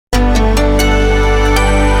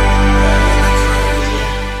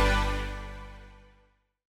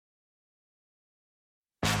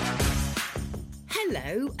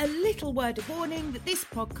little word of warning that this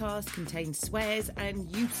podcast contains swears and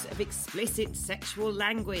use of explicit sexual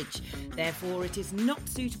language. Therefore, it is not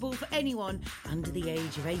suitable for anyone under the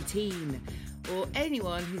age of 18 or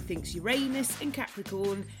anyone who thinks Uranus and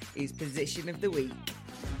Capricorn is position of the week.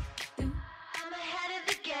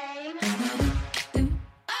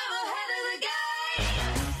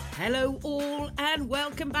 Hello all and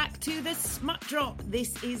welcome back to the Smut Drop.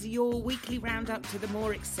 This is your weekly roundup to the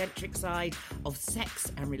more eccentric side of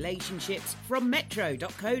sex and relationships from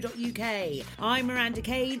metro.co.uk. I'm Miranda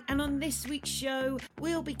Kane, and on this week's show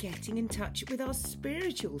we'll be getting in touch with our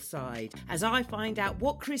spiritual side as I find out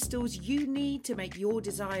what crystals you need to make your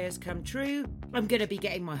desires come true. I'm going to be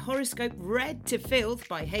getting my horoscope read to filth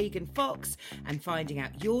by Hagan Fox and finding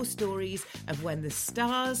out your stories of when the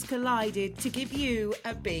stars collided to give you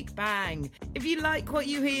a big bang. If you like what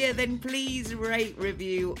you hear, then please rate,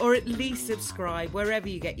 review, or at least subscribe wherever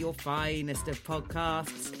you get your finest of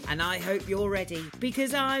podcasts. And I hope you're ready,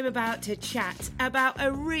 because I'm about to chat about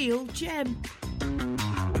a real gem.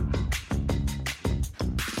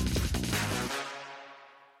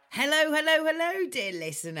 Hello, dear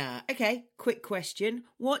listener. Okay, quick question.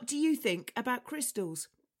 What do you think about crystals?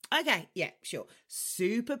 Okay, yeah, sure.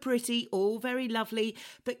 Super pretty, all very lovely,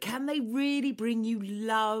 but can they really bring you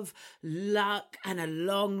love, luck, and a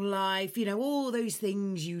long life? You know, all those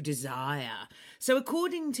things you desire. So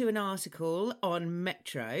according to an article on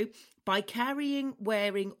Metro, by carrying,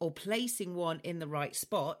 wearing, or placing one in the right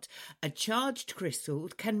spot, a charged crystal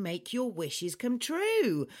can make your wishes come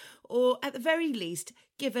true, or at the very least,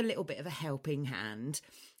 give a little bit of a helping hand.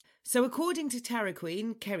 So according to Tarot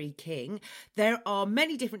Queen Kerry King, there are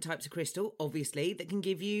many different types of crystal, obviously, that can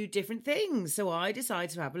give you different things. So I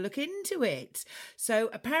decided to have a look into it.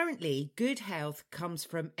 So apparently good health comes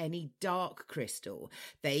from any dark crystal.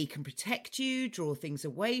 They can protect you, draw things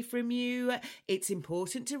away from you. It's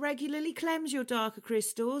important to regularly cleanse your darker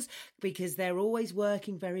crystals because they're always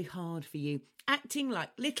working very hard for you, acting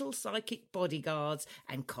like little psychic bodyguards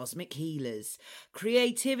and cosmic healers.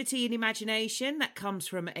 Creativity and imagination, that comes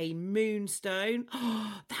from a moonstone.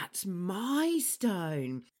 Oh, that's my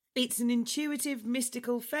stone. It's an intuitive,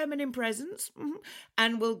 mystical, feminine presence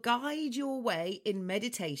and will guide your way in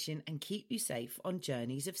meditation and keep you safe on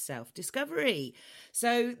journeys of self-discovery.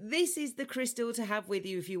 So this is the crystal to have with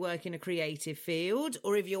you if you work in a creative field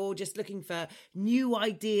or if you're just looking for new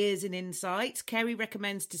ideas and insights. Kerry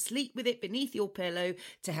recommends to sleep with it beneath your pillow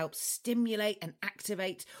to help stimulate and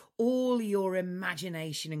activate all your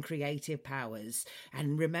imagination and creative powers.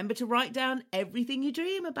 And remember to write down everything you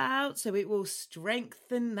dream about so it will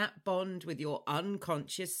strengthen that bond with your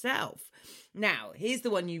unconscious self. Now, here's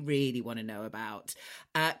the one you really want to know about.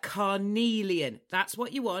 Carnelian. That's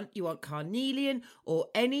what you want. You want carnelian or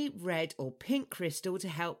any red or pink crystal to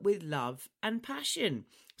help with love and passion.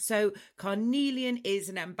 So carnelian is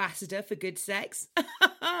an ambassador for good sex,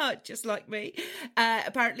 just like me.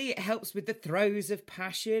 Apparently it helps with the throes of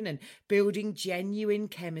passion and building genuine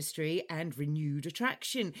chemistry and renewed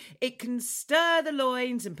attraction. It can stir the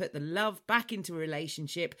loins and put the love back into a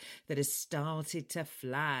relationship that has started to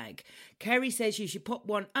flag. Kerry says you should pop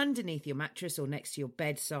one underneath your mattress or next to your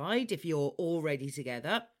bedside if you're already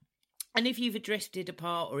together. And if you've drifted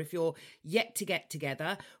apart or if you're yet to get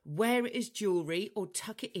together, wear it as jewellery or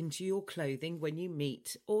tuck it into your clothing when you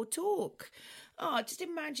meet or talk. Oh, just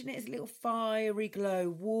imagine it as a little fiery glow,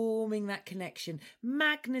 warming that connection,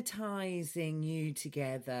 magnetising you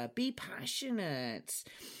together. Be passionate.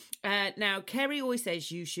 Now, Kerry always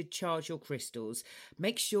says you should charge your crystals.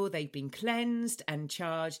 Make sure they've been cleansed and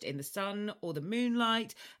charged in the sun or the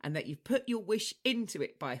moonlight, and that you've put your wish into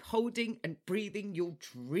it by holding and breathing your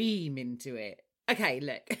dream into it. Okay,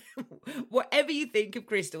 look, whatever you think of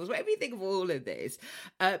crystals, whatever you think of all of this,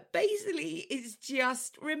 basically it's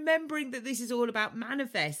just remembering that this is all about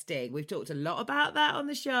manifesting. We've talked a lot about that on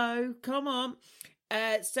the show. Come on.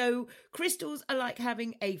 So crystals are like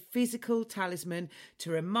having a physical talisman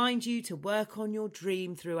to remind you to work on your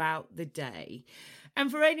dream throughout the day. And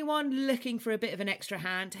for anyone looking for a bit of an extra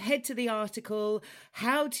hand, head to the article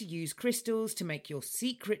How to Use Crystals to Make Your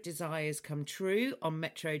Secret Desires Come True on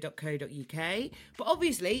metro.co.uk. But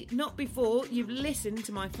obviously not before you've listened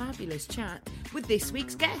to my fabulous chat with this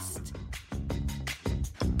week's guest.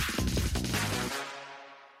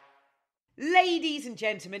 Ladies and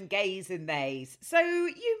gentlemen, gays and theys. So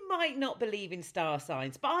you might not believe in star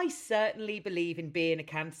signs, but I certainly believe in being a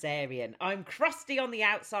Cancerian. I'm crusty on the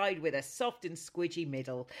outside with a soft and squidgy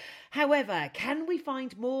middle. However, can we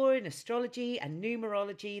find more in astrology and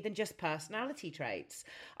numerology than just personality traits?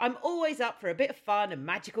 I'm always up for a bit of fun and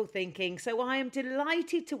magical thinking, so I am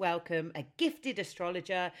delighted to welcome a gifted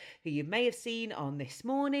astrologer who you may have seen on This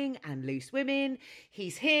Morning and Loose Women.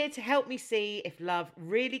 He's here to help me see if love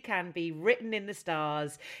really can be written in the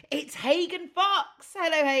stars. It's Hagan Fox.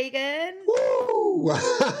 Hello, Hagan. Woo!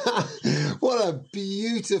 What a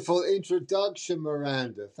beautiful introduction,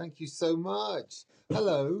 Miranda. Thank you so much.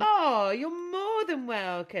 Hello. Oh, you're more than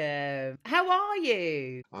welcome. How are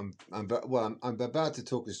you? I'm about to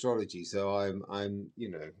talk astrology, so I'm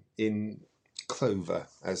in clover,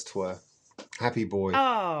 as 'twere. Happy boy.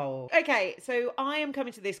 Oh, okay. So I am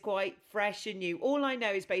coming to this quite fresh and new. All I know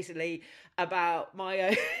is basically about my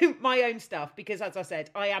own my own stuff because, as I said,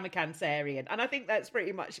 I am a Cancerian, and I think that's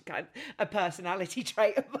pretty much a personality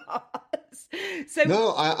trait of ours. So No,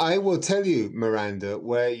 I will tell you, Miranda,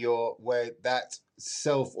 where that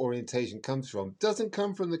self-orientation comes from. Doesn't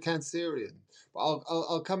come from the Cancerian, but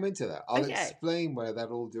I'll come into that. I'll explain where that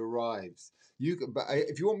all derives. But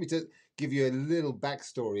if you want me to give you a little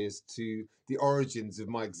backstory as to the origins of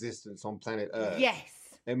my existence on planet Earth, yes,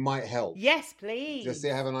 it might help. Yes, please. Just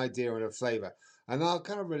to have an idea and a flavour, and I'll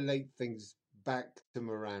kind of relate things back to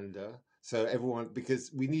Miranda. So everyone,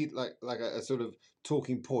 because we need like a sort of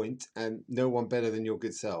talking point, and no one better than your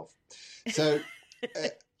good self. So,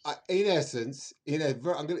 in essence,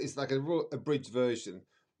 it's like a real abridged version.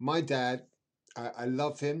 My dad, I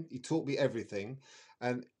love him. He taught me everything,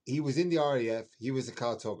 and he was in the RAF. He was a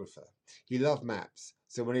cartographer. He loved maps.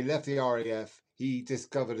 So when he left the RAF, he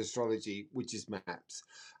discovered astrology, which is maps,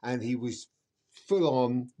 and he was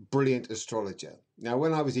full-on brilliant astrologer. Now,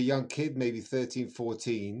 when I was a young kid, maybe 13,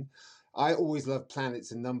 14, I always loved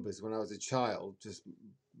planets and numbers when I was a child. Just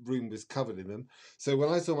room was covered in them. So when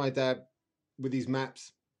I saw my dad with these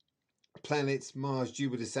maps, planets, Mars,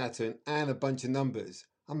 Jupiter, Saturn, and a bunch of numbers,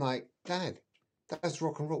 I'm like, Dad, that's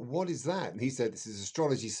rock and roll. What is that? And he said, this is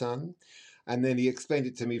astrology, son. And then he explained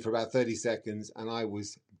it to me for about 30 seconds, and I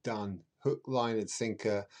was done. Hook, line, and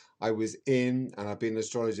sinker. I was in, and I've been an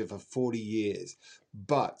astrologer for 40 years.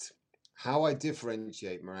 But how I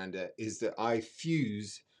differentiate, Miranda, is that I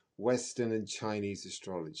fuse Western and Chinese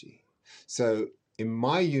astrology. So in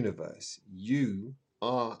my universe, you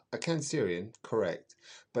are a Cancerian, correct?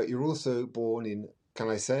 But you're also born in, can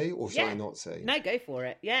I say, or shall I not say? No, go for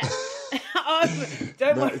it. Yeah.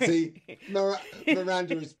 Don't worry. See,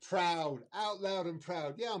 Miranda is proud, out loud and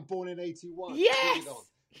proud. Yeah, I'm born in 81. Yes.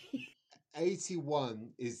 81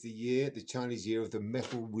 is the Chinese year of the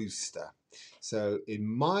metal rooster. So in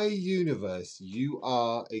my universe, you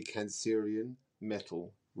are a Cancerian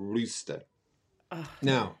metal rooster.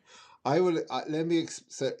 Now,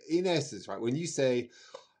 so in essence, right, when you say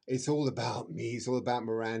it's all about me, it's all about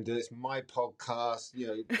Miranda, it's my podcast,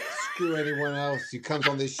 screw anyone else who comes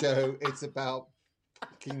on this show, it's about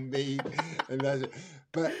fucking me.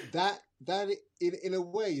 But that in a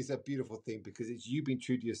way is a beautiful thing because it's you being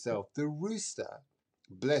true to yourself. The rooster,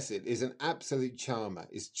 bless it, is an absolute charmer.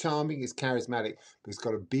 It's charming, it's charismatic, but it's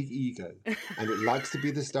got a big ego. And it likes to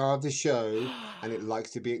be the star of the show, and it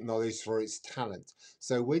likes to be acknowledged for its talent.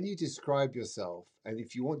 So when you describe yourself, and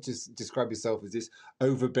if you want to describe yourself as this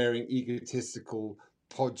overbearing, egotistical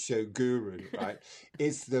pod show guru, right?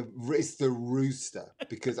 It's the rooster,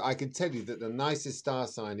 because I can tell you that the nicest star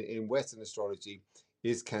sign in Western astrology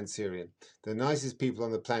is Cancerian. The nicest people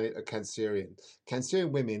on the planet are Cancerian. Cancerian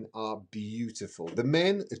women are beautiful. The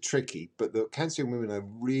men are tricky, but the Cancerian women are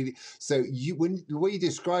really... So the way you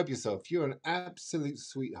describe yourself, you're an absolute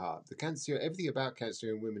sweetheart. Everything about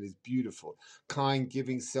Cancerian women is beautiful. Kind,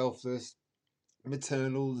 giving, selfless,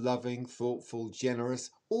 maternal, loving, thoughtful, generous,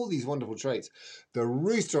 all these wonderful traits. The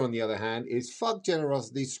rooster, on the other hand, is fuck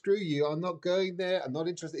generosity, screw you, I'm not going there, I'm not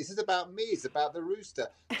interested. This is about me, it's about the rooster.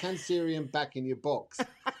 Cancerian back in your box.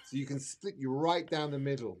 So you can split you right down the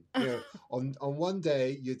middle. On one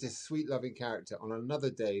day, you're this sweet, loving character. On another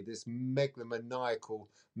day, this megalomaniacal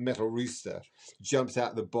metal rooster jumps out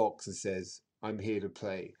of the box and says, I'm here to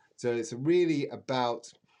play. So it's really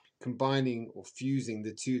about combining or fusing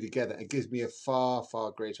the two together. It gives me a far,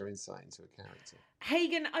 far greater insight into a character.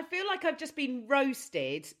 Hagan, I feel like I've just been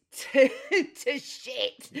roasted to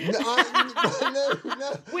shit.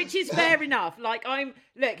 No. Which is fair enough. Like,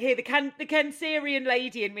 look here, the Cancerian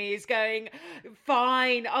lady in me is going,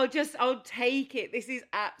 fine, I'll take it. This is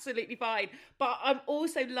absolutely fine. But I'm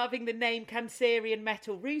also loving the name Cancerian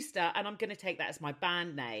Metal Rooster, and I'm going to take that as my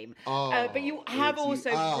band name. But you have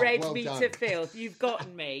also bred me to filth. You've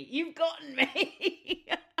gotten me. You've gotten me.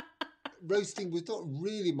 Roasting was not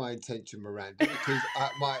really my intention, Miranda, because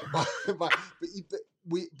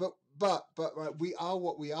but right, we are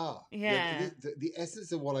what we are. Yeah. The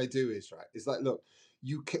essence of what I do is right. It's like, look,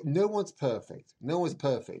 no one's perfect. No one's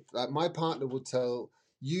perfect. Like my partner will tell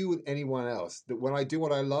you and anyone else that when I do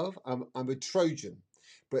what I love, I'm a Trojan.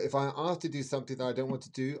 But if I ask to do something that I don't want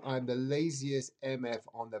to do, I'm the laziest MF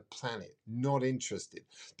on the planet. Not interested.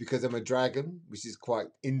 Because I'm a dragon, which is quite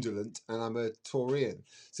indolent, and I'm a Taurian.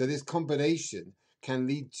 So this combination can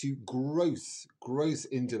lead to gross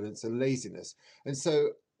indolence and laziness. And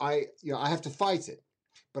so I have to fight it.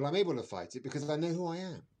 But I'm able to fight it because I know who I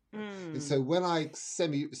am. And so when I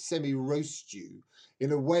semi roast you,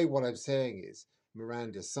 in a way what I'm saying is,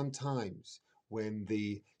 Miranda, sometimes when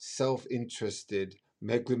the self-interested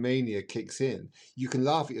megalomania kicks in, you can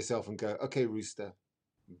laugh at yourself and go, okay, Rooster,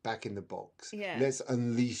 back in the box. Yeah. Let's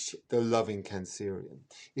unleash the loving Cancerian.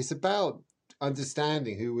 It's about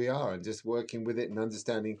understanding who we are and just working with it and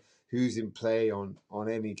understanding who's in play on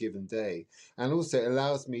any given day. And also it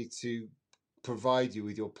allows me to provide you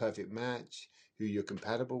with your perfect match, who you're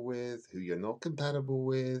compatible with, who you're not compatible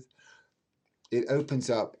with. It opens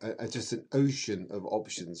up just an ocean of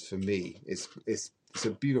options for me. It's a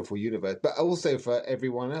beautiful universe, but also for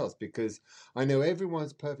everyone else, because I know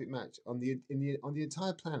everyone's perfect match on the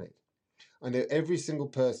entire planet. I know every single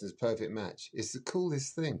person's perfect match. It's the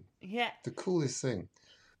coolest thing. Yeah. The coolest thing.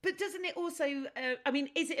 But doesn't it also,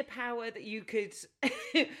 is it a power that you could,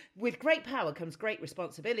 with great power comes great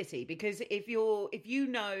responsibility? Because if you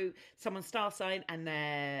know someone's star sign and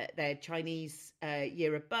their Chinese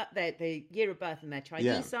year of birth, the year of birth and their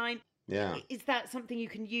Chinese sign, is that something you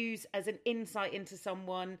can use as an insight into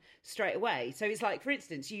someone straight away? So it's like, for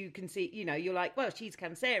instance, you can see, you're like, well, she's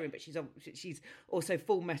Cancerian, but she's also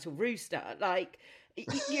full metal rooster. Like,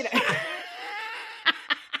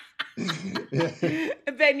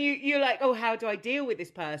 then you're like, oh, how do I deal with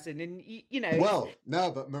this person? And Well,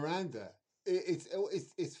 no, but Miranda,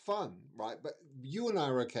 it's fun, right? But you and I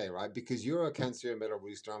are okay, right? Because you're a Cancerian metal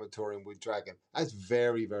rooster, I'm a Taurian wood dragon. That's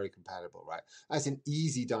very, very compatible, right? That's an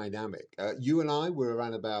easy dynamic. You and I were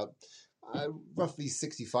around about roughly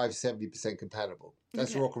 65-70% compatible.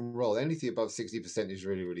 That's rock and roll. Anything above 60% is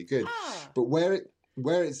really, really good. But where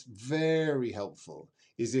it's very helpful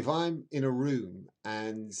is if I'm in a room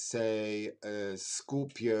and, say, a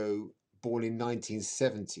Scorpio born in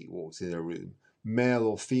 1970 walks in a room, male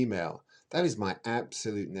or female, that is my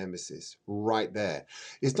absolute nemesis right there.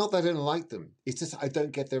 It's not that I don't like them. It's just I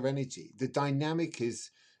don't get their energy. The dynamic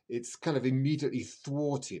it's kind of immediately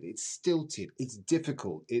thwarted. It's stilted. It's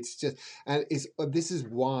difficult. It's just, and this is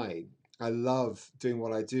why I love doing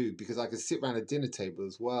what I do, because I can sit around a dinner table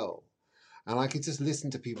as well. And I could just listen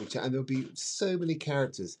to people chat, and there'll be so many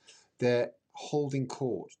characters. They're holding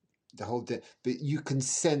court the whole day, but you can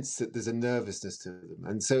sense that there's a nervousness to them.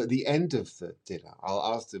 And so at the end of the dinner,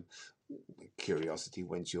 I'll ask them, curiosity,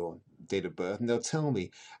 when's your date of birth? And they'll tell me.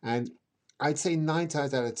 And I'd say 9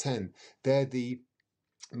 times out of 10, they're the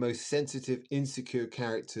most sensitive, insecure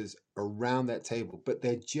characters around that table, but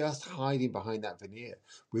they're just hiding behind that veneer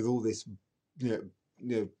with all this,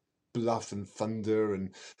 bluff and thunder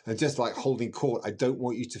and just like holding court. I don't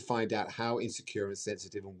want you to find out how insecure and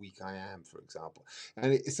sensitive and weak I am, for example.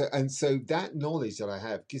 And so that knowledge that I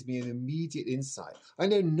have gives me an immediate insight. I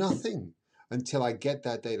know nothing until I get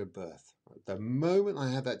that date of birth. The moment I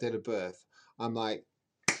have that date of birth, I'm like,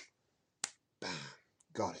 bam,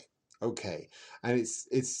 got it. Okay. And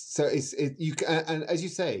and as you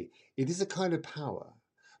say, it is a kind of power,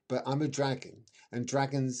 but I'm a dragon, and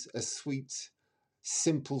dragons are sweet,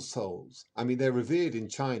 simple souls. I mean, they're revered in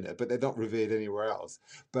China, but they're not revered anywhere else.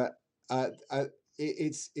 But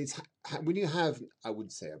it's when you have, I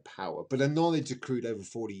wouldn't say a power, but a knowledge accrued over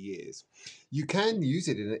 40 years, you can use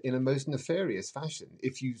it in a most nefarious fashion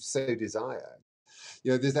if you so desire.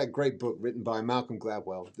 There's that great book written by Malcolm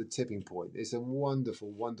Gladwell, The Tipping Point. It's a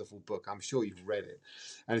wonderful, wonderful book. I'm sure you've read it,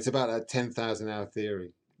 and it's about that 10,000 hour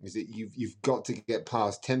theory. Is that you've got to get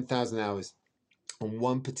past 10,000 hours on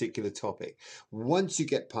one particular topic. Once you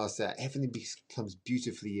get past that, everything becomes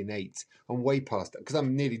beautifully innate. I'm way past that because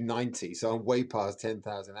I'm nearly 90, so I'm way past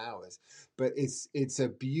 10,000 hours. But it's a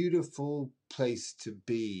beautiful place to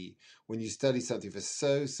be when you study something for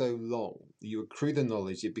so long. You accrue the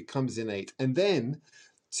knowledge, it becomes innate, and then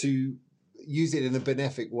to use it in a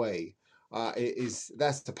benefic way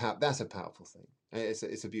that's a powerful thing.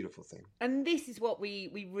 It's a beautiful thing. And this is what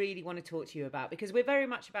we really want to talk to you about, because we're very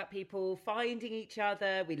much about people finding each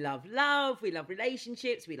other. We love love, we love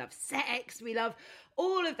relationships, we love sex, we love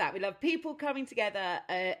all of that. We love people coming together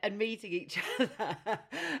and meeting each other.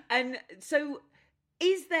 And so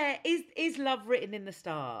is love written in the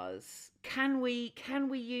stars? Can we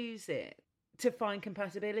use it to find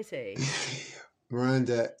compatibility?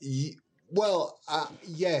 Miranda,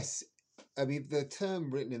 yes. I mean, the term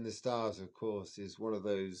 "written in the stars," of course, is one of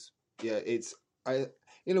those. Yeah,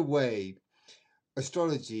 in a way,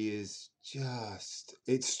 astrology is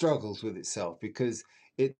it struggles with itself because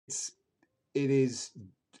it is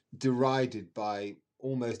derided by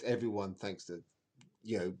almost everyone, thanks to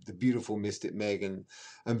the beautiful mystic Megan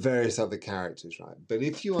and various other characters, right? But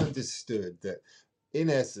if you understood that, in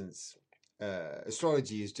essence,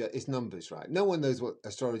 astrology is just, it's numbers, right? No one knows what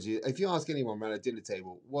astrology is. If you ask anyone around a dinner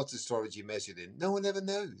table, what's astrology measured in? No one ever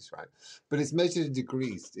knows, right? But it's measured in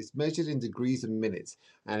degrees. It's measured in degrees and minutes,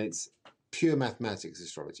 and it's pure mathematics.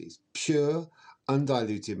 Astrology is pure,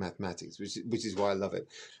 undiluted mathematics, which is why I love it.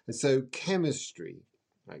 And so chemistry,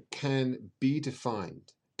 right, can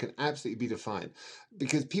absolutely be defined,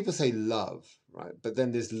 because people say love, right? But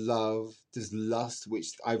then there's love, there's lust,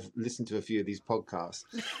 which I've listened to a few of these podcasts.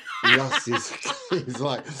 Lust is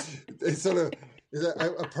like, it's sort of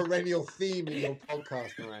a perennial theme in your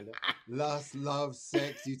podcast, Miranda. Lust, love,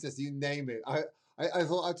 sex, you name it. I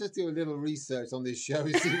thought I'll just do a little research on this show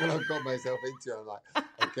and see what I've got myself into. I'm like,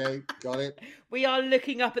 okay, got it. We are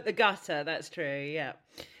looking up at the gutter, that's true, yeah.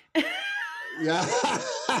 Yeah.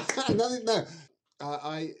 No.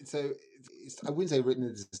 I wouldn't say written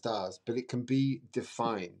in the stars, but it can be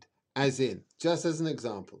defined, as in, just as an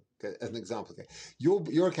example. Okay,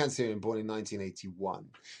 you're a Cancerian born in 1981.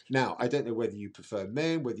 Now, I don't know whether you prefer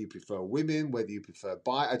men, whether you prefer women, whether you prefer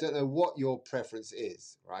bi. I don't know what your preference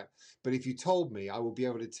is, right? But if you told me, I will be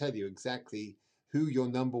able to tell you exactly who your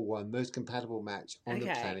number one most compatible match on the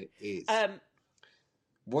planet is.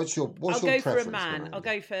 What's your preference? I'll go for a man. Miranda? I'll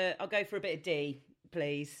go for a bit of D,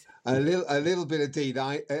 please. A little bit of D,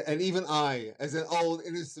 and even I, as an old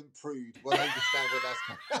innocent prude, will understand where that's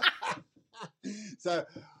coming.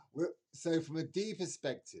 So from a D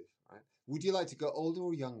perspective, right? Would you like to go older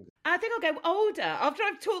or younger? I think I'll go older. After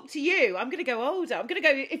I've talked to you, I'm going to go older. I'm going to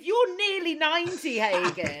go. If you're nearly 90,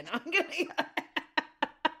 Hagan, I'm going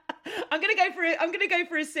to go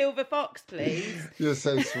for a silver fox, please. You're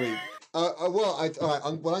so sweet. I'm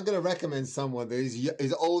going to recommend someone that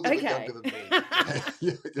is older but younger than me.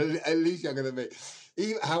 At least younger than me.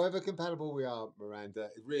 However compatible we are, Miranda,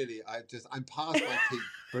 really, I'm past my peak.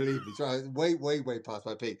 Believe me, way past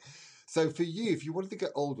my peak. So for you, if you wanted to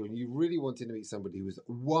get older and you really wanted to meet somebody who was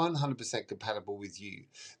 100% compatible with you,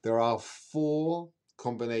 there are 4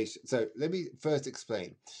 combinations. So let me first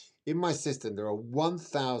explain. In my system, there are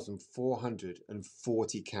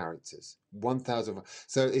 1,440 characters. 1,000.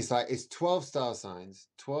 So it's 12 star signs,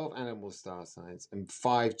 12 animal star signs, and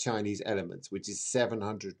 5 Chinese elements, which is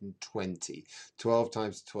 720. 12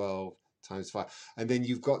 times 12 times 5. And then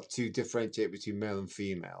you've got to differentiate between male and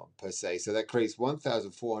female, per se. So that creates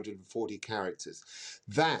 1,440 characters.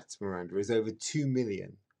 That, Miranda, is over 2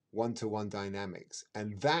 million one-to-one dynamics.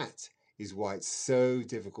 And that is why it's so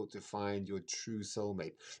difficult to find your true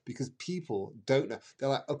soulmate, because people don't know. They're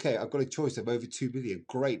like, okay, I've got a choice of over 2 billion.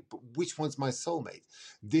 Great, but which one's my soulmate?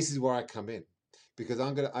 This is where I come in, because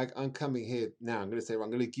I'm coming here now. I'm going to say,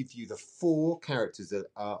 I'm going to give you the 4 characters that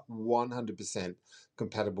are 100%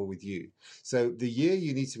 compatible with you. So the year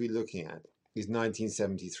you need to be looking at is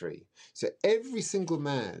 1973. So every single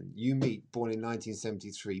man you meet born in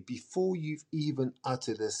 1973, before you've even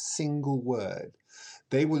uttered a single word,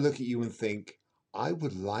 they will look at you and think, I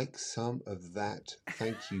would like some of that.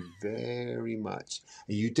 Thank you very much.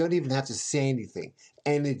 And you don't even have to say anything.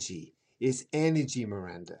 Energy. It's energy,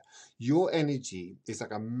 Miranda. Your energy is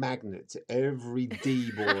like a magnet to every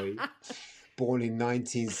D-boy born in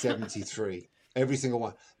 1973. Every single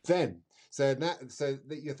one. So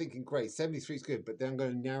that you're thinking, great, 73 is good, but then I'm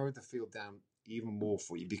going to narrow the field down even more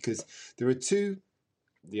for you, because there are 2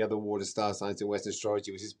 the other water star signs in Western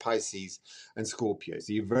astrology, which is Pisces and Scorpio.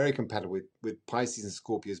 So you're very compatible with Pisces and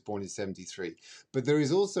Scorpios born in 73. But there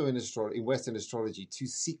is also in Western astrology 2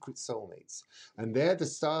 secret soulmates. And they're the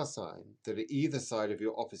star sign that are either side of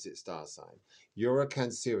your opposite star sign. You're a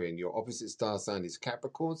Cancerian. Your opposite star sign is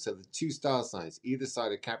Capricorn. So the 2 star signs, either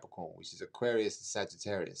side of Capricorn, which is Aquarius and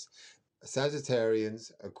Sagittarius.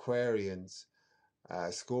 Sagittarians, Aquarians,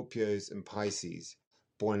 Scorpios and Pisces,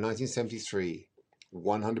 born in 1973,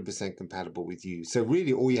 100% compatible with you. So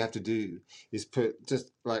really all you have to do is put,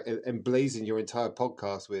 just like emblazon your entire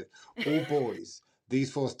podcast with all boys, these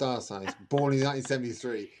 4 star signs, born in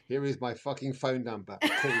 1973. Here is my fucking phone number.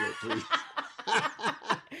 Call it, please.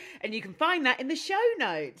 And you can find that in the show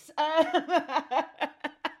notes. I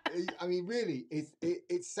mean, really,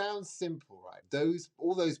 it sounds simple, right?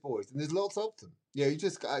 All those boys, and there's lots of them. Yeah, you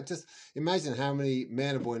just imagine how many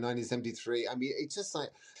men are born in 1973. I mean, it's just like,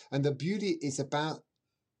 and the beauty is about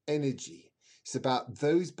energy. It's about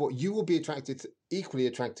those boys. You will be equally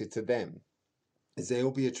attracted to them as they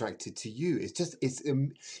will be attracted to you.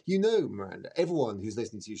 Miranda, everyone who's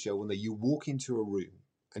listening to your show will know you walk into a room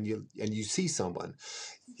and you see someone,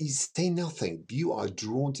 you say nothing. You are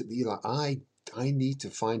drawn to you're like, I need to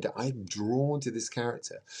find it. I'm drawn to this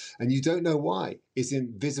character. And you don't know why. It's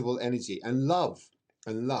invisible energy and love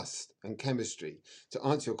and lust and chemistry. To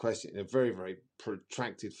answer your question in a very, very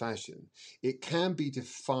protracted fashion, it can be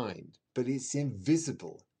defined, but it's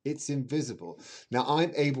invisible. It's invisible. Now,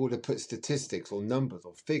 I'm able to put statistics or numbers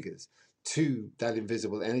or figures to that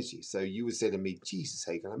invisible energy. So you would say to me, Jesus,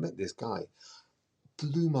 Hagan, I met this guy.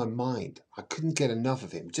 Blew my mind. I couldn't get enough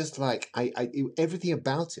of him. Just like everything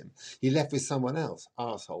about him. He left with someone else,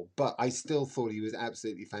 arsehole. But I still thought he was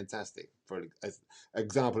absolutely fantastic. For an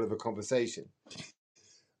example of a conversation,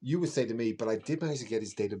 you would say to me, "But I did manage to get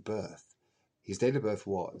his date of birth." His date of birth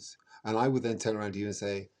was, and I would then turn around to you and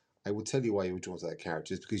say, "I will tell you why you were drawn to that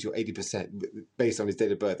character. It's because you're 80% based on his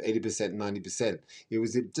date of birth, 80%, 90%. It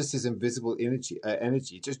was just his invisible energy.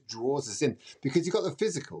 It just draws us in because you got the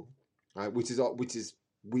physical." Right, which is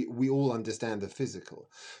we all understand the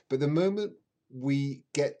physical, but the moment we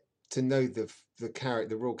get to know the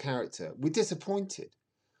real character, we're disappointed.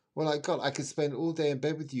 Well, like, God, I could spend all day in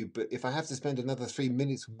bed with you, but if I have to spend another 3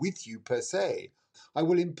 minutes with you per se, I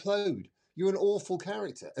will implode. You're an awful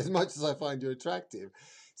character, as much as I find you attractive.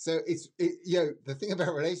 So the thing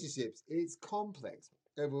about relationships, it's complex.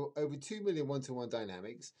 Over 2 million one-to-one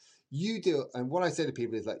dynamics. You deal, and what I say to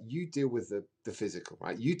people is like, you deal with the physical,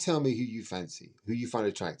 right? You tell me who you fancy, who you find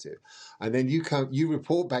attractive, and then you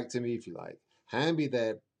report back to me if you like, hand me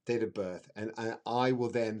their date of birth, and I will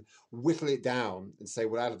then whittle it down and say,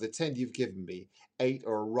 well, out of the 10 you've given me, 8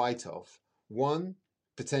 are a write-off, 1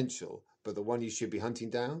 potential, but the one you should be hunting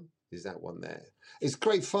down is that one there. It's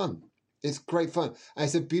great fun. It's great fun. And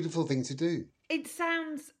it's a beautiful thing to do. It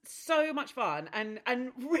sounds so much fun, and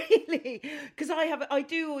really, because I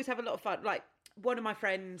do always have a lot of fun. Like one of my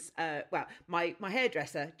friends, my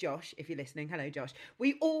hairdresser, Josh, if you're listening, hello, Josh.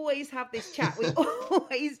 We always have this chat. We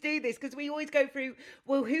always do this because we always go through,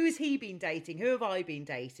 well, who's he been dating? Who have I been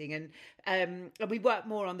dating? And we work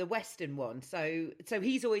more on the Western one. So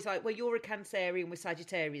he's always like, well, you're a Cancerian with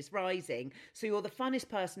Sagittarius rising, so you're the funnest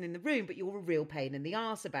person in the room, but you're a real pain in the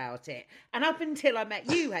arse about it. And up until I met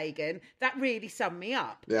you, Hagan, that really summed me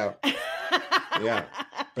up. Yeah. Yeah.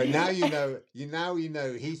 But now you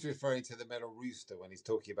know he's referring to the metal rooster when he's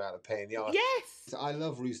talking about a pain in the arse. Yes. So I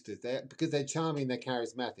love roosters because they're charming, they're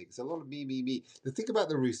charismatic. It's a lot of me. The thing about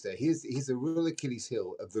the rooster, here's a real Achilles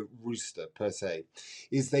heel of the rooster per se,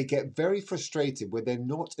 is they get very frustrated when they're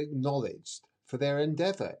not acknowledged for their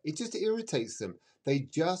endeavor. It just irritates them. They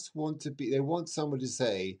just want someone to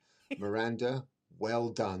say, Miranda, well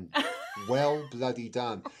done. Well bloody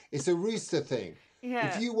done. It's a rooster thing.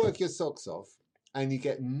 Yeah. If you work your socks off and you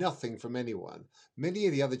get nothing from anyone, many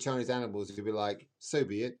of the other Chinese animals will be like, so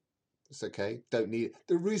be it. It's okay. Don't need it.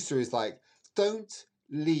 The rooster is like, don't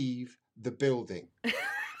leave the building.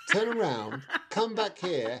 Turn around, come back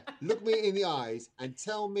here, look me in the eyes and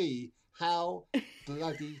tell me how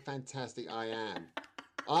bloody fantastic I am.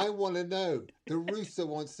 I want to know. The rooster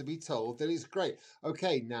wants to be told that it's great.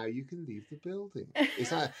 Okay, now you can leave the building.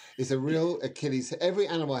 It's a real Achilles. Every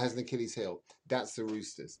animal has an Achilles heel. That's the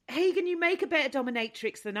roosters. Hagan, you make a better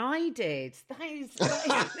dominatrix than I did. That is.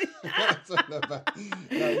 That's all about.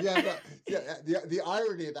 The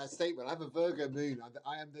irony of that statement. I have a Virgo moon.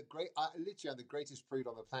 I am I'm the greatest prude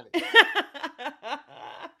on the planet.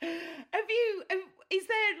 Is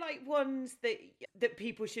there like ones that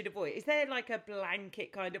people should avoid? Is there like a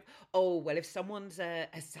blanket kind of, oh well, if someone's a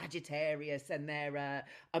Sagittarius and they're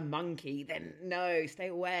a monkey, then no, stay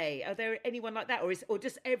away? Are there anyone like that, or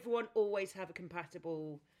does everyone always have a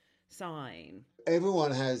compatible sign?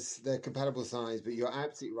 Everyone has their compatible signs, but you're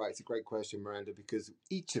absolutely right. It's a great question, Miranda, because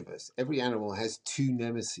each of us, every animal has two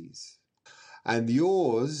nemesis. And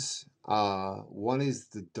yours are one is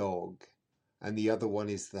the dog and the other one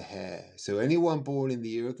is the hare. So anyone born in the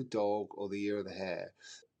year of the dog or the year of the hare,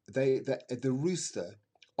 the rooster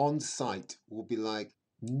on sight will be like,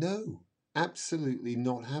 no, absolutely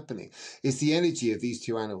not happening. It's the energy of these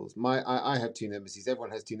two animals. I have two nemesis.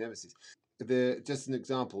 Everyone has two nemesis. Just an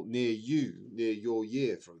example, near your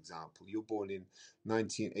year, for example, you're born in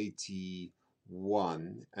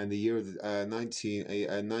 1981, and the year of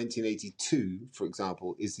 1982, for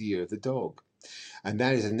example, is the year of the dog. And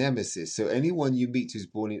that is a nemesis. So anyone you meet who's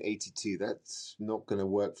born in 82, that's not going to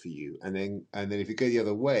work for you. And then if you go the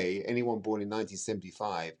other way, anyone born in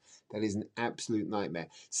 1975, that is an absolute nightmare.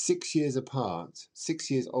 6 years apart, 6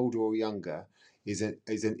 years older or younger, is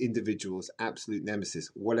an individual's absolute nemesis,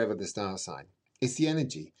 whatever the star sign. It's the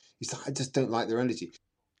energy. It's like, I just don't like their energy.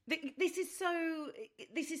 This is so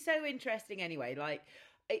interesting. Anyway, like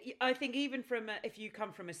I think even from if you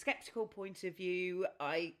come from a skeptical point of view,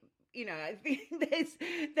 I think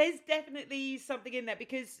there's definitely something in there,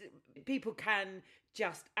 because people can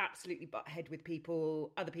just absolutely butt head with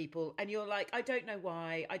other people, and you're like, I don't know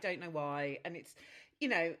why, and it's,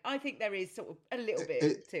 I think there is sort of a little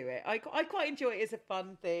bit to it. I quite enjoy it as a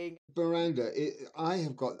fun thing. Miranda, I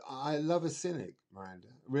love a cynic, Miranda.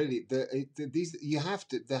 Really, there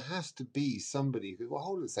has to be somebody who, well,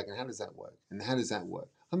 hold on a second, how does that work? And how does that work?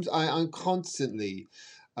 I'm constantly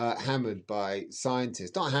hammered by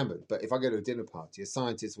scientists. Not hammered, but if I go to a dinner party, a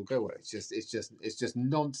scientist will go, well, it's just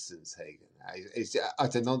nonsense, Hagan. It's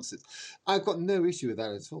utter nonsense. I've got no issue with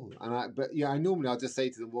that at all. I'll just say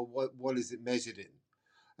to them, well, what is it measured in?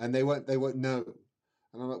 And they won't know.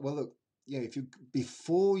 And I'm like, well, look, if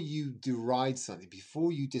before you deride something,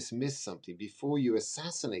 before you dismiss something, before you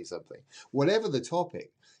assassinate something, whatever the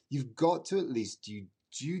topic, you've got to at least do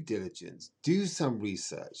due diligence, do some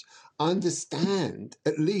research, understand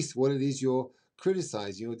at least what it is you're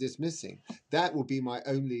criticizing or dismissing. That will be my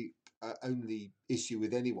only issue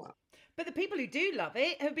with anyone. But the people who do love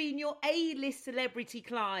it have been your A-list celebrity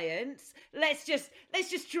clients. Let's just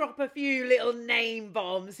drop a few little name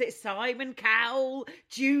bombs. It's Simon Cowell,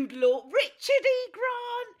 Jude Law, Richard E.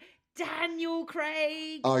 Grant, Daniel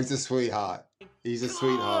Craig. Oh, he's a sweetheart. He's a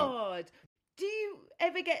sweetheart. Do you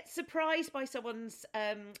ever get surprised by someone's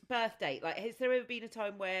birth date? Like, has there ever been a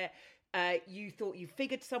time where you thought you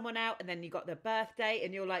figured someone out, and then you got their birthday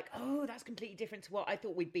and you're like, oh, that's completely different to what I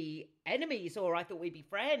thought we'd be enemies, or I thought we'd be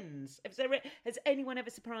friends? Has anyone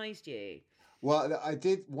ever surprised you? Well, I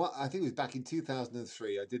did. I think it was back in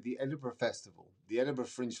 2003. I did the Edinburgh Festival, the Edinburgh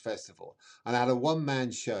Fringe Festival, and I had a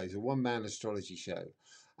one-man show. It's a one-man astrology show.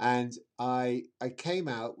 And I came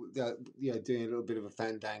out, doing a little bit of a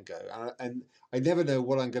fandango, and I never know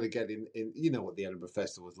what I'm going to get in. You know what the Edinburgh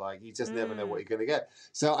Festival is like. You just never know what you're going to get.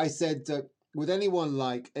 So I said, does anyone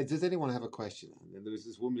have a question? And there was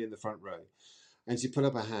this woman in the front row, and she put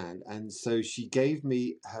up her hand, and so she gave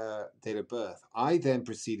me her date of birth. I then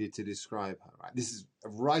proceeded to describe her. Right, this is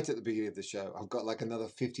right at the beginning of the show. I've got like another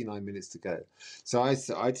 59 minutes to go. So I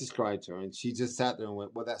described her, and she just sat there and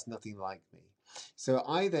went, well, that's nothing like me. So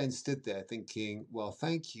I then stood there thinking, well,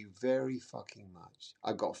 thank you very fucking much.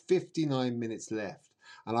 I've got 59 minutes left,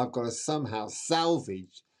 and I've got to somehow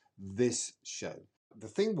salvage this show. The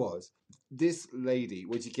thing was, this lady,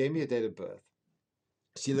 when she gave me a date of birth,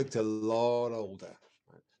 she looked a lot older.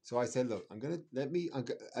 Right? So I said, look,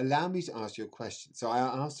 allow me to ask you a question. So I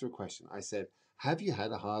asked her a question. I said, have you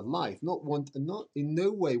had a hard life? Not in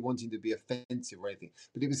no way wanting to be offensive or anything,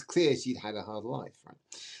 but it was clear she'd had a hard life, right?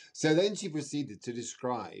 So then she proceeded to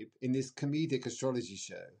describe in this comedic astrology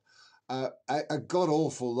show a god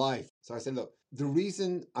awful life. So I said, look, the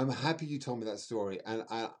reason I'm happy you told me that story,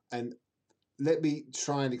 and let me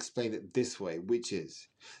try and explain it this way, which is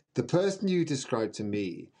the person you described to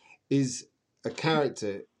me is a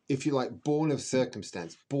character, if you like, born of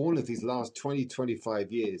circumstance, born of these last 20,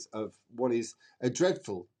 25 years of what is a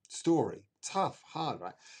dreadful story. Tough, hard,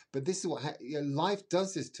 right? But this is what life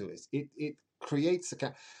does this to us. It creates a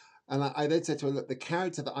character. And I then said to her, look, the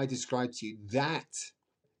character that I described to you, that's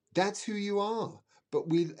who you are. But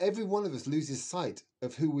every one of us loses sight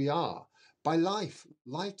of who we are. by life.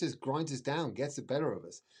 Life just grinds us down, gets the better of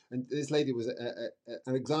us. And this lady was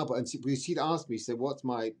an example. And she'd asked me, she said,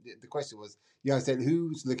 the question was, I said,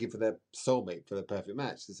 who's looking for their soulmate, for the perfect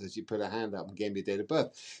match? So she put her hand up and gave me a date of birth.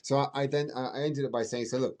 So I ended up by saying,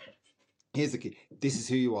 so look, here's the key. This is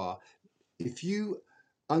who you are. If you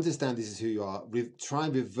understand this is who you are, try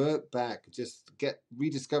and revert back, just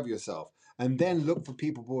rediscover yourself, and then look for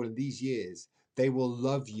people born in these years. They will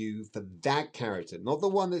love you for that character, not the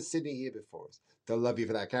one that's sitting here before us. They'll love you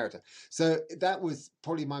for that character. So that was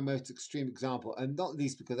probably my most extreme example, and not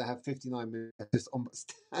least because I have 59 minutes just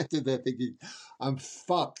standing there thinking, I'm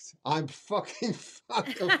fucked. I'm fucking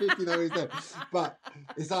fucked. I'm 59 minutes. But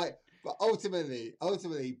it's like, but ultimately,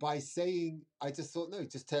 by saying, I just thought, no,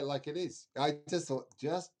 just tell it like it is. I just thought,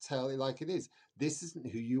 just tell it like it is. This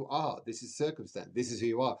isn't who you are. This is circumstance. This is who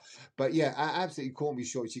you are. But yeah, I absolutely caught me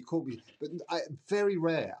short. She caught me, but very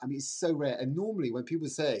rare. I mean, it's so rare. And normally when people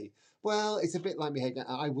say, well, it's a bit like me, Hagan,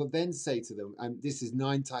 I will then say to them, and this is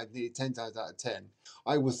 9 times, nearly 10 times out of 10,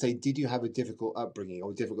 I will say, did you have a difficult upbringing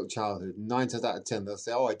or difficult childhood? 9 times out of 10, they'll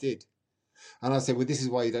say, oh, I did. And I say, well, this is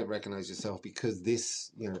why you don't recognize yourself, because this,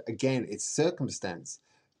 again, it's circumstance.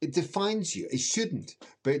 It defines you. It shouldn't,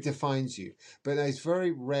 but it defines you. But it's very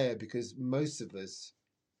rare because most of us,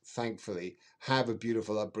 thankfully, have a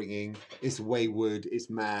beautiful upbringing. It's wayward, it's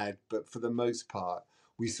mad, but for the most part,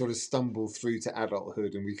 we sort of stumble through to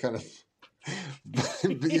adulthood and we kind of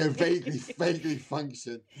vaguely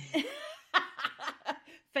function.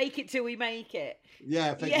 Fake it till we make it.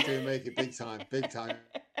 Yeah, fake it till we make it. Big time.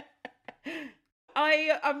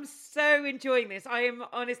 I am so enjoying this. I'm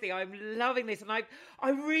loving this. And I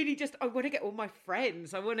really I want to get all my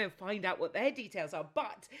friends. I want to find out what their details are.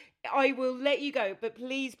 But I will let you go. But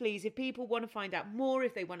please, if people want to find out more,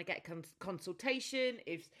 if they want to get consultation,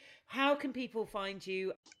 how can people find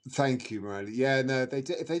you? Thank you, Marley. Yeah, no,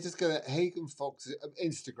 if they just go to Hagan Fox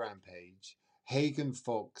Instagram page, Hagan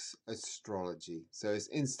Fox Astrology. So it's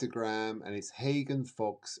Instagram and it's Hagan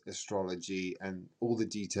Fox Astrology, and all the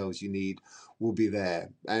details you need will be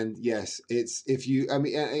there. And yes, it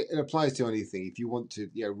applies to anything. If you want to,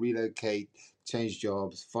 relocate, change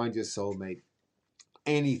jobs, find your soulmate,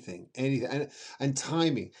 anything, and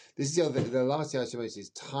timing. This is the last thing I should mention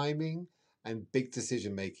is timing. And big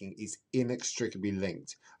decision making is inextricably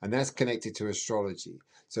linked, and that's connected to astrology.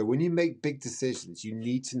 So when you make big decisions, you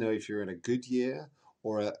need to know if you're in a good year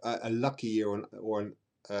or a lucky year or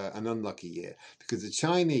an unlucky year, because the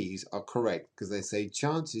Chinese are correct because they say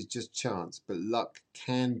chance is just chance, but luck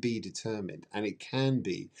can be determined, and it can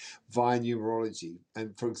be via numerology.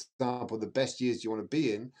 And for example, the best years you want to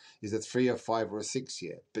be in is a 3 or 5 or a 6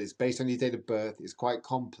 year, but it's based on your date of birth. It's quite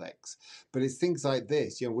complex, but it's things like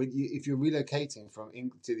this. If you're relocating from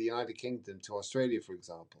England to the United Kingdom to Australia, for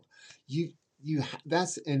example,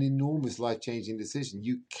 that's an enormous life-changing decision.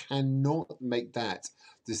 You cannot make that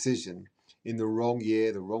decision in the wrong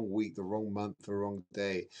year, the wrong week, the wrong month, the wrong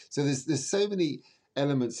day. So there's so many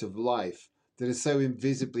elements of life that are so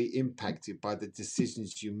invisibly impacted by the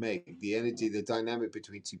decisions you make. The energy, the dynamic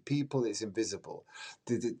between two people is invisible.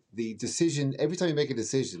 The decision, every time you make a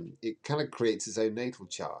decision, it kind of creates its own natal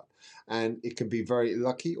chart. And it can be very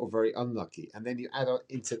lucky or very unlucky. And then you add on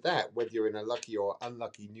into that, whether you're in a lucky or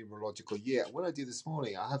unlucky numerological year. What I do this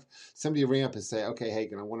morning, I have somebody ring up and say, okay,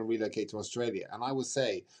 Hagan, I want to relocate to Australia. And I will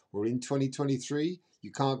say, we're in 2023,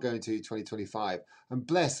 you can't go into 2025. And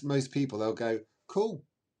bless most people, they'll go, cool.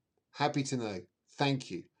 Happy to know. Thank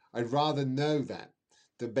you. I'd rather know that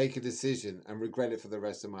than make a decision and regret it for the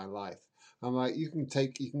rest of my life. I'm like, you can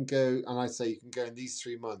go, and I say you can go in these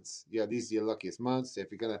 3 months. Yeah, these are your luckiest months. If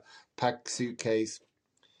you're going to pack suitcase,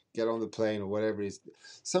 get on the plane or whatever it is.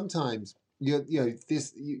 Sometimes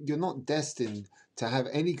you're not destined to have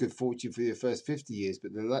any good fortune for your first 50 years,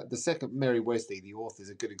 but the second, Mary Wesley, the author, is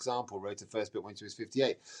a good example, wrote her first book when she was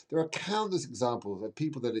 58. There are countless examples of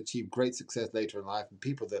people that achieve great success later in life and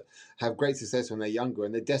people that have great success when they're younger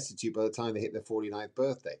and they're destitute by the time they hit their 49th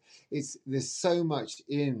birthday. There's so much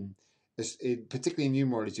particularly in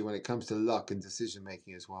numerology when it comes to luck and decision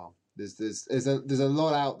making as well. There's a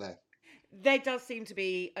lot out there. There does seem to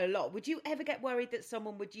be a lot. Would you ever get worried that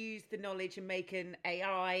someone would use the knowledge and make an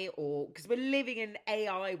AI, or because we're living in an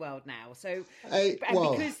AI world now? So,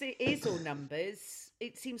 because it is all numbers,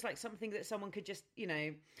 it seems like something that someone could just,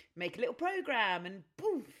 make a little program and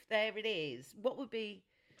poof, there it is. What would be?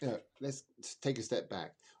 Let's take a step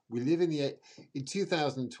back. We live in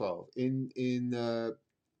 2012, in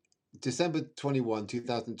December 21,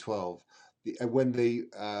 2012. when the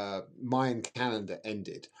Mayan calendar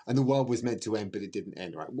ended, and the world was meant to end, but it didn't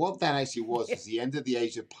end, right? What that actually was the end of the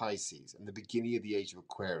age of Pisces and the beginning of the age of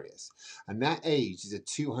Aquarius. And that age is a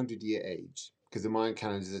 200-year age, because the Mayan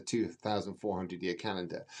calendar is a 2,400-year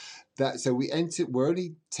calendar. So we're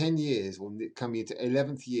only 10 years, or coming into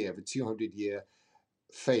 11th year of a 200-year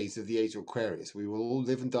phase of the age of Aquarius. We will all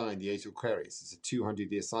live and die in the age of Aquarius. It's a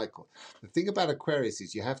 200-year cycle. The thing about Aquarius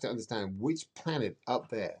is you have to understand which planet up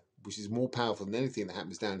there, which is more powerful than anything that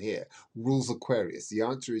happens down here, rules Aquarius. The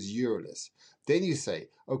answer is Uranus. Then you say,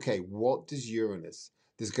 okay, what does Uranus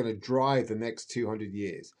that's going to drive the next 200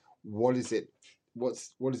 years? What is it? What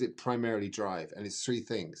does it primarily drive? And it's three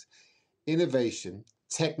things: innovation,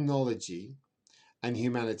 technology, and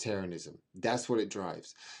humanitarianism. That's what it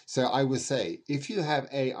drives. So I would say, if you have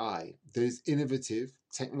AI that is innovative,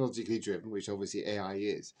 technologically driven, which obviously AI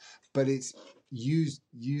is, but it's used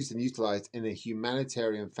and utilized in a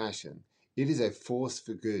humanitarian fashion, it is a force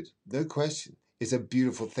for good. No question. It's a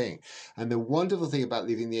beautiful thing. And the wonderful thing about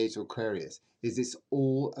living the age of Aquarius is it's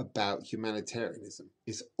all about humanitarianism.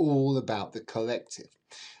 It's all about the collective.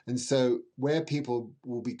 And so where people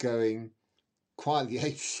will be going quietly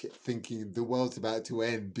apeshit, thinking the world's about to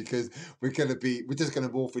end because we're just going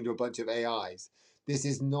to morph into a bunch of AIs. This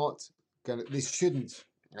shouldn't,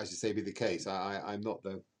 I should say, be the case. I'm not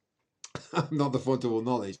the I'm not the font of all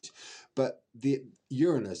knowledge, but the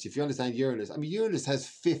Uranus, if you understand Uranus, I mean, Uranus has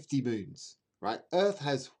 50 moons, right? Earth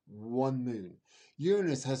has one moon.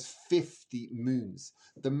 Uranus has 50 moons.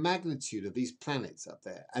 The magnitude of these planets up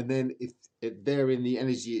there, and then if they're in the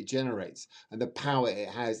energy it generates and the power it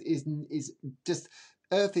has is just,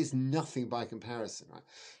 Earth is nothing by comparison, right?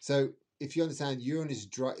 So if you understand, Uranus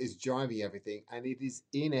is driving everything, and it is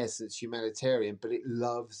in essence humanitarian, but it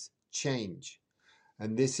loves change.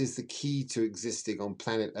 And this is the key to existing on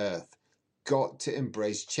planet Earth. Got to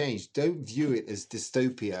embrace change. Don't view it as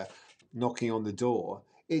dystopia knocking on the door.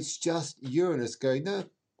 It's just Uranus going, no,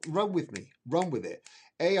 run with me, run with it.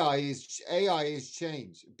 AI is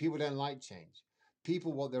change. People don't like change.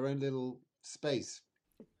 People want their own little space.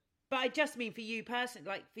 But I just mean for you personally,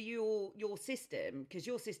 like for your system, because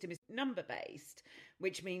your system is number based,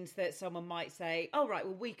 which means that someone might say, "Oh right,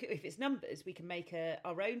 well if it's numbers, we can make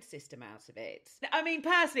our own system out of it." I mean,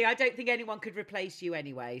 personally, I don't think anyone could replace you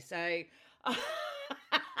anyway. So.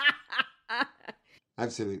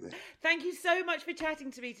 Absolutely. Thank you so much for chatting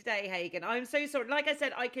to me today, Hagan. I'm so sorry. Like I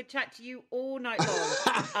said, I could chat to you all night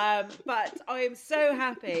long. But I am so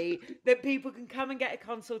happy that people can come and get a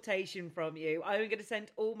consultation from you. I'm going to send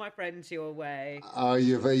all my friends your way. Oh,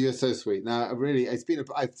 you're so sweet. No, really, I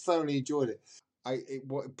thoroughly enjoyed it.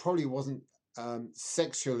 It probably wasn't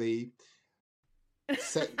sexually.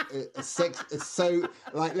 So,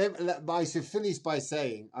 like, I should finish by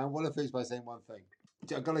saying, I want to finish by saying one thing.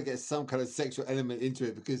 I've got to get some kind of sexual element into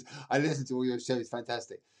it because I listen to all your shows.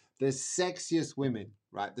 Fantastic. The sexiest women,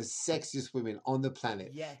 right? The sexiest women on the planet.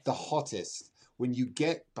 Yes. The hottest. When you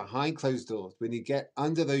get behind closed doors, when you get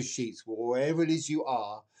under those sheets, wherever it is you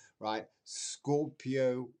are, right?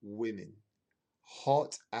 Scorpio women.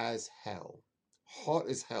 Hot as hell. Hot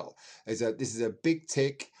as hell. This is a big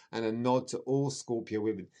tick and a nod to all Scorpio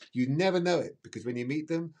women. You never know it because when you meet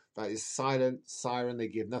them, like this silent siren, they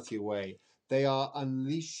give nothing away. They are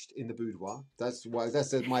unleashed in the boudoir. That's my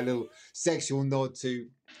little sexual nod to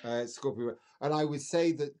Scorpio. And I would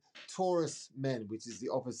say that Taurus men, which is the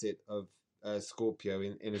opposite of Scorpio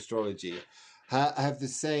in astrology, have the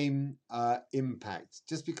same impact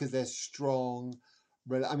just because they're strong.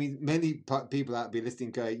 I mean, many people out there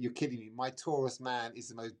listening go, "You're kidding me. My Taurus man is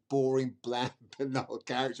the most boring, bland, banal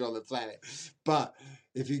character on the planet." But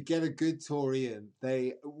if you get a good Taurian,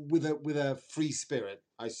 they with a free spirit,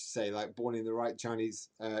 I should say, like born in the right Chinese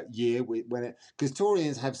year, because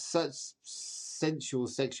Taurians have such sensual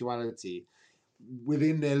sexuality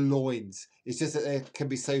within their loins. It's just that they can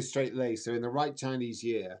be so straight-laced. So in the right Chinese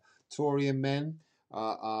year, Taurian men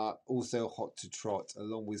are also hot to trot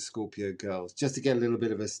along with Scorpio girls, just to get a little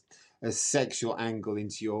bit of a sexual angle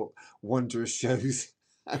into your wondrous shows.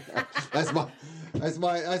 that's my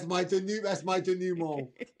denouement.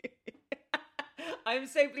 I'm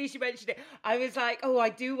so pleased you mentioned it. I was like, oh, I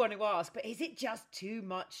do want to ask, but is it just too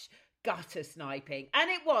much gutter sniping? And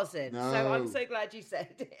it wasn't. No. So I'm so glad you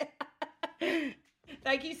said it.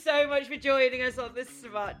 Thank you so much for joining us on this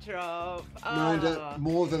Smut Drop. No,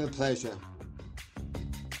 more than a pleasure.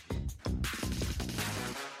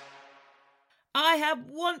 I I have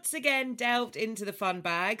once again delved into the fun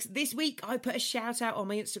bags. This week I put a shout out on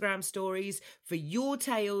my Instagram stories for your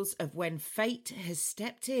tales of when fate has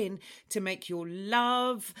stepped in to make your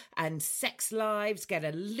love and sex lives get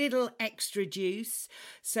a little extra juice.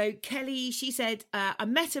 So Kelly, she said, I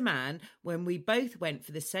met a man when we both went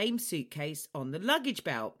for the same suitcase on the luggage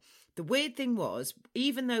belt. The weird thing was,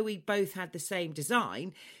 even though we both had the same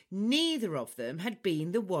design, neither of them had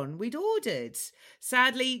been the one we'd ordered.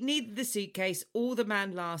 Sadly, neither the suitcase or the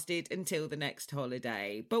man lasted until the next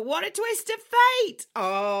holiday. But what a twist of fate!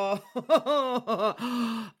 Oh,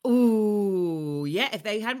 ooh, yeah, if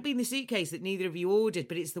they hadn't been the suitcase that neither of you ordered,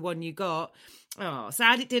 but it's the one you got. Oh,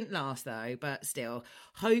 sad it didn't last though, but still,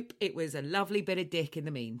 hope it was a lovely bit of dick in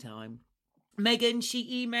the meantime. Megan,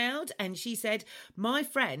 she emailed and she said, my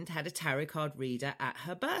friend had a tarot card reader at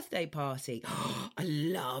her birthday party. I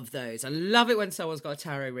love those. I love it when someone's got a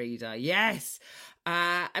tarot reader. Yes.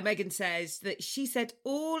 And Megan says that she said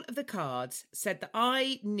all of the cards said that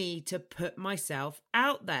I need to put myself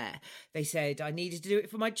out there. They said I needed to do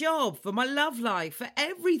it for my job, for my love life, for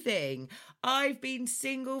everything. I've been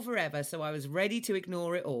single forever, so I was ready to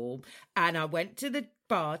ignore it all. And I went to the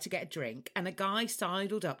bar to get a drink and a guy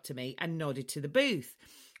sidled up to me and nodded to the booth.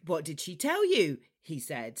 What did she tell you? He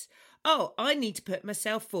said. Oh, I need to put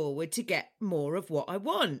myself forward to get more of what I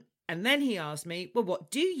want. And then he asked me, well,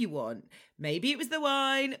 what do you want? Maybe it was the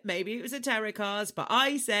wine, maybe it was the tarot cards, but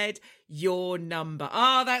I said, your number.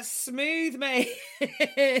 Oh, that's smooth, mate.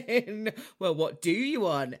 Well, what do you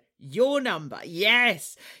want? Your number.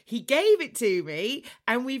 Yes, he gave it to me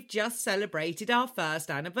and we've just celebrated our first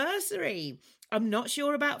anniversary. I'm not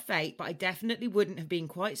sure about fate, but I definitely wouldn't have been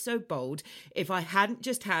quite so bold if I hadn't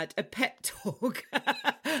just had a pep talk.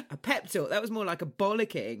 A pep talk, that was more like a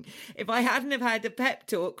bollocking. If I hadn't have had a pep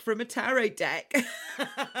talk from a tarot deck. Oh,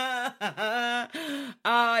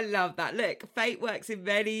 I love that. Look, fate works in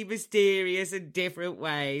many mysterious and different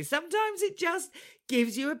ways. Sometimes it just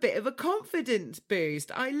gives you a bit of a confidence boost.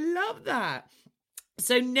 I love that.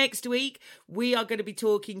 So next week, we are going to be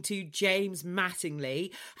talking to James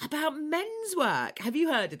Mattingly about men's work. Have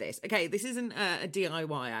you heard of this? Okay, this isn't a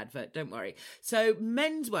DIY advert, don't worry. So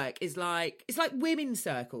men's work is it's like women's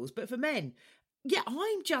circles, but for men. Yeah,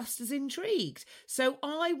 I'm just as intrigued. So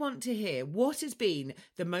I want to hear what has been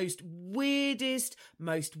the most weirdest,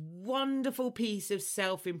 most wonderful piece of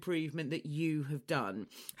self-improvement that you have done.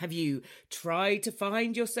 Have you tried to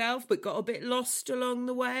find yourself but got a bit lost along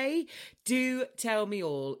the way? Do tell me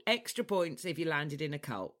all. Extra points if you landed in a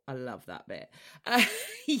cult. I love that bit.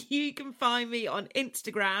 You can find me on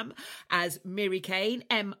Instagram as Miri Kane,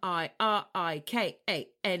 MIRIKANE,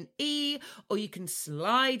 or you can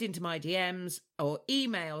slide into my DMs or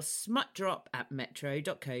email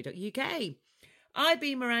smutdrop@metro.co.uk. I've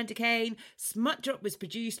been Miranda Kane. Smut Drop was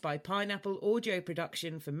produced by Pineapple Audio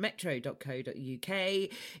Production for metro.co.uk.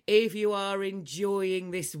 If you are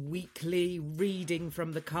enjoying this weekly reading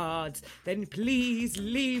from the cards, then please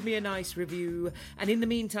leave me a nice review. And in the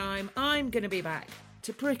meantime, I'm going to be back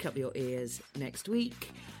to prick up your ears next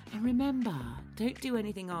week. And remember, don't do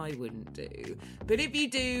anything I wouldn't do. But if you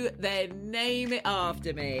do, then name it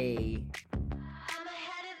after me.